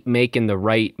keep making the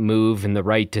right move and the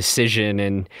right decision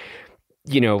and,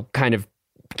 kind of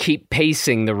keep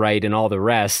pacing the right and all the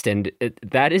rest. And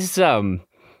that's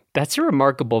a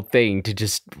remarkable thing to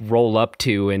just roll up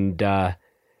to and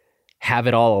have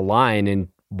it all align and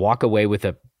walk away with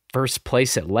a first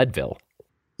place at Leadville.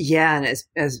 Yeah, and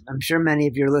as I'm sure many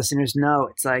of your listeners know,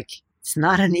 it's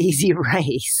not an easy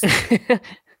race.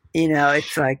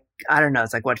 It's like, I don't know,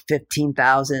 it's like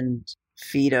 15,000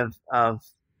 feet of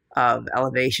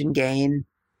elevation gain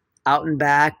out and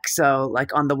back. So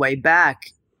like on the way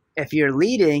back, if you're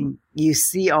leading, you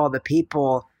see all the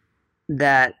people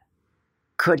that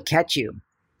could catch you.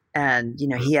 And,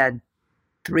 he had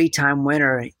 3-time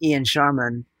winner Ian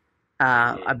Sharman,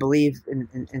 I believe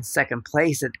in second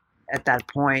place at that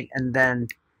point. And then,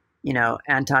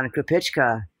 Anton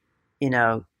Krupicka,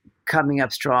 coming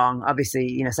up strong.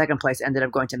 Obviously, second place ended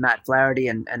up going to Matt Flaherty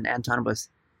and Anton was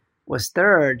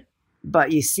third.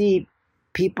 But you see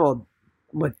people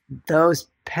with those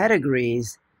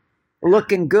pedigrees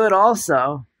looking good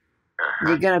also.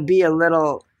 You're going to be a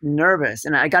little nervous.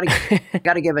 And I got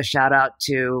to give a shout out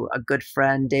to a good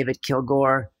friend, David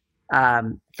Kilgore,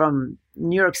 from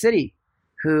New York City,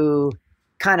 who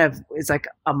kind of is like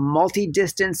a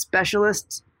multi-distance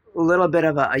specialist, a little bit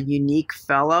of a unique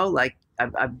fellow. Like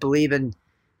I believe in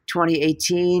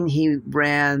 2018, he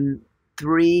ran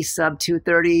 3 sub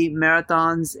 2:30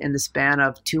 marathons in the span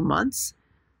of 2 months.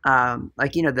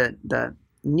 The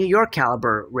New York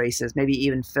caliber races, maybe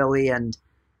even Philly and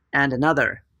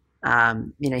another.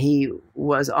 He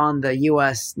was on the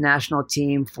U.S. national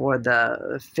team for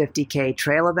the 50K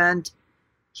trail event.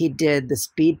 He did the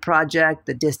Speed Project,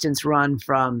 the distance run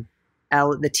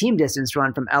the team distance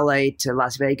run from LA to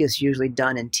Las Vegas, usually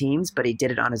done in teams, but he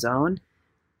did it on his own.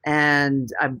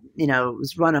 And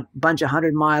was run a bunch of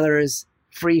 100-milers,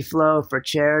 free flow for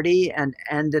charity, and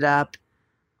ended up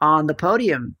on the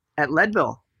podium at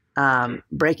Leadville,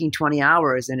 breaking 20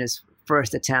 hours in his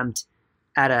first attempt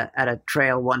at a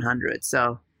trail 100.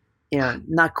 So,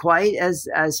 not quite as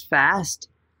fast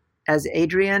as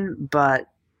Adrian, but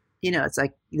it's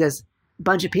like there's a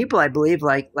bunch of people, I believe,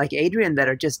 like Adrian, that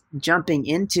are just jumping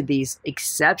into these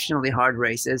exceptionally hard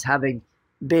races, having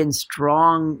been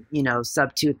strong,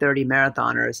 sub 2:30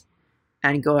 marathoners,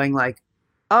 and going like,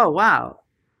 oh, wow,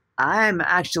 I'm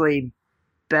actually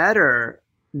better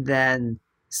than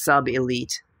sub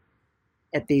elite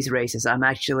at these races. I'm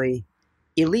actually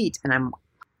elite, and I'm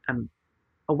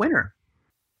a winner.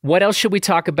 What else should we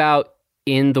talk about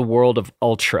in the world of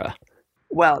ultra?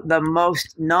 Well, the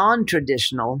most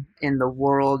non-traditional in the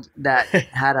world that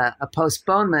had a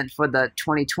postponement for the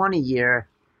 2020 year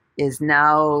is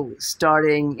now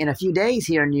starting in a few days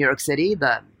here in New York City,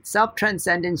 the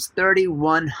Self-Transcendence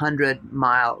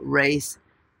 3,100-mile race,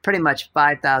 pretty much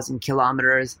 5,000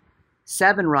 kilometers.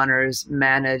 7 runners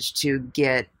managed to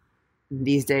get,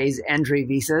 these days, entry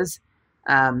visas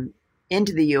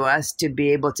into the U.S. to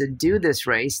be able to do this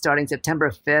race starting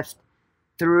September 5th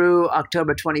through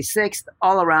October 26th,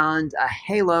 all around a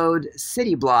haloed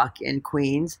city block in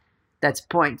Queens that's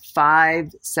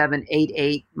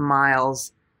 0.5788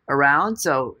 miles around.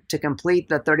 So to complete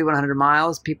the 3,100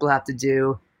 miles, people have to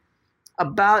do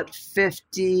about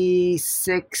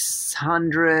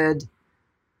 5,600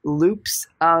 loops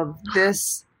of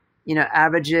this,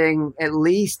 averaging at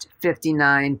least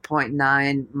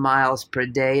 59.9 miles per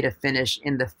day to finish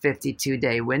in the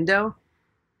 52-day window.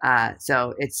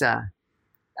 So it's a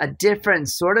different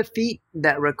sort of feat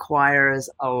that requires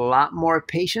a lot more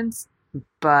patience.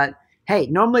 But hey,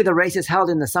 normally the race is held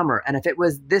in the summer. And if it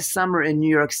was this summer in New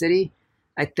York City,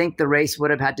 I think the race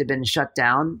would have had to have been shut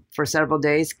down for several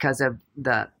days because of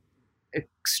the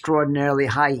extraordinarily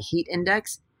high heat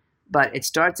index. But it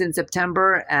starts in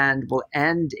September and will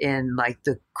end in like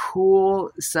the cool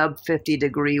sub 50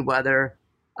 degree weather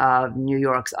of New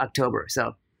York's October.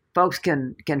 So folks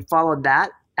can follow that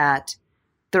at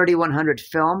 3,100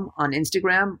 Film on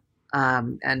Instagram.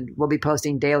 And we'll be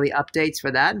posting daily updates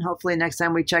for that. And hopefully next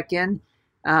time we check in,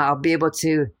 I'll be able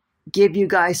to give you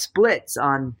guys splits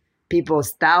on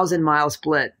people's 1,000-mile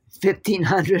split,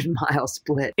 1,500-mile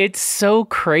split. It's so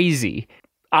crazy.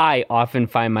 I often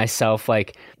find myself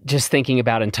like just thinking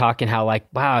about and talking how like,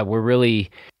 wow, we're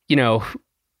really,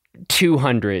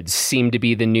 200s seem to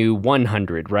be the new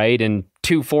 100, right? And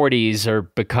 240s are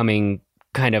becoming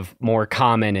kind of more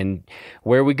common. And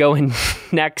where are we going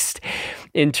next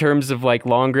in terms of like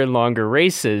longer and longer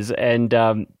races? And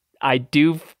I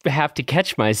do have to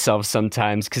catch myself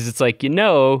sometimes because it's like,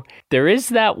 there is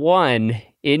that one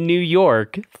in New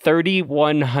York,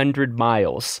 3,100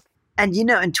 miles. And, in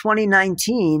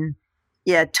 2019,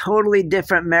 totally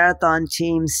different marathon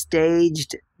teams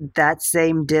staged that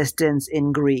same distance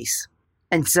in Greece.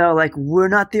 And so, we're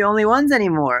not the only ones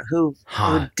anymore who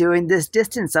are doing this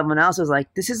distance. Someone else was like,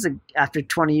 after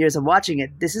 20 years of watching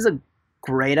it, this is a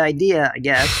great idea, I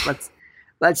guess.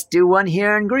 Let's do one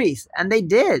here in Greece. And they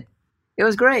did. It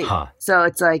was great. So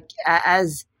it's like,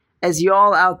 as you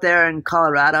all out there in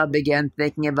Colorado began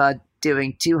thinking about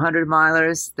doing 200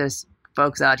 milers, there's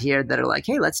folks out here that are like,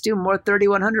 hey, let's do more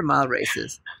 3,100 mile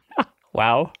races.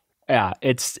 Wow. Yeah,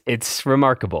 it's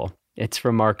remarkable. It's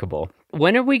remarkable.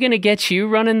 When are we going to get you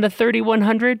running the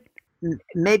 3,100?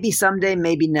 Maybe someday,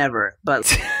 maybe never.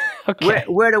 But okay.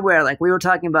 where to where? Like we were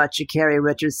talking about Sha'Carri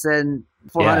Richardson,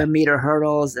 400-meter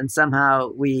hurdles, and somehow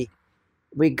we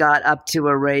got up to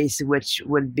a race which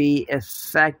would be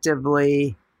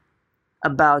effectively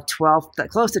about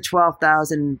close to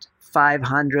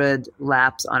 12,500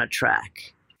 laps on a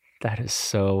track. That is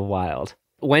so wild.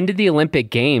 When did the Olympic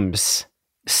Games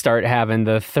start having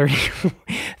the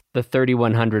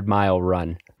 3,100 mile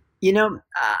run? In the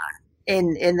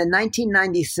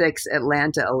 1996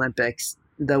 Atlanta Olympics,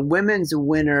 the women's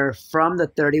winner from the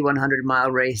 3,100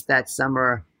 mile race that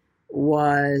summer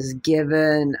was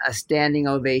given a standing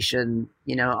ovation,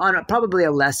 on probably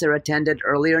a lesser attended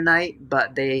earlier night,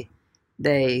 but they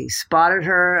spotted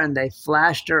her and they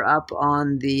flashed her up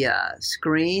on the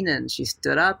screen, and she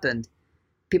stood up, and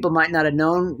people might not have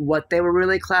known what they were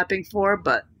really clapping for,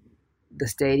 but the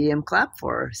stadium clapped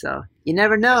for her. So you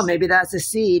never know. Maybe that's a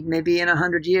seed. Maybe in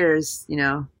 100 years,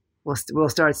 we'll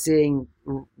start seeing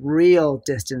real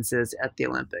distances at the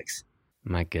Olympics.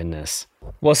 My goodness.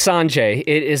 Well, Sanjay,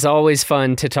 it is always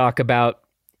fun to talk about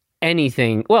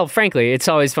anything. Well, frankly, it's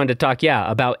always fun to talk,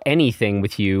 about anything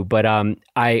with you. But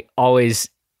I always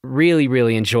really,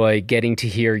 really enjoy getting to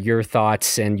hear your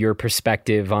thoughts and your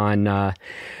perspective on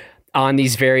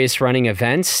these various running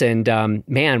events. And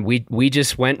man, we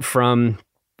just went from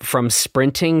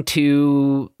sprinting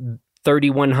to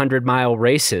 3,100 mile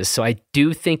races. So I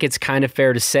do think it's kind of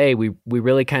fair to say we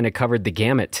really kind of covered the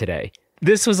gamut today.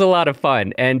 This was a lot of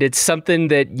fun, and it's something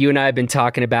that you and I have been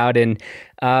talking about, and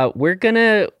we're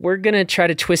gonna try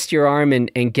to twist your arm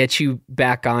and get you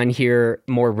back on here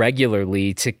more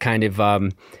regularly to kind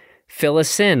of fill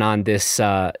us in on this,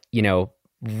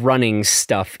 running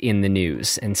stuff in the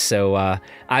news. And so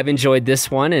I've enjoyed this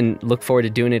one and look forward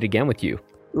to doing it again with you.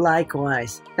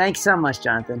 Likewise. Thanks so much,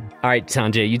 Jonathan. All right,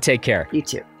 Sanjay, you take care. You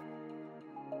too.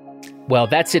 Well,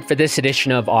 that's it for this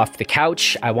edition of Off the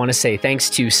Couch. I want to say thanks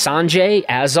to Sanjay,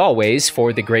 as always,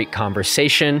 for the great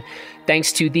conversation.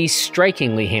 Thanks to the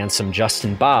strikingly handsome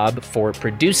Justin Bob for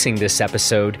producing this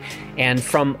episode. And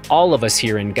from all of us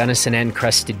here in Gunnison and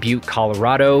Crested Butte,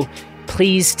 Colorado,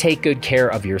 please take good care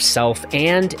of yourself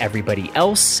and everybody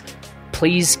else.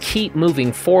 please keep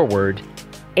moving forward.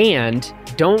 And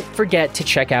don't forget to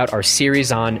check out our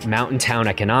series on mountain town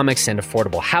economics and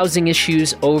affordable housing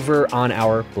issues over on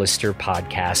our Blister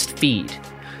podcast feed.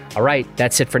 All right,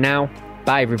 that's it for now.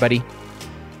 Bye, everybody.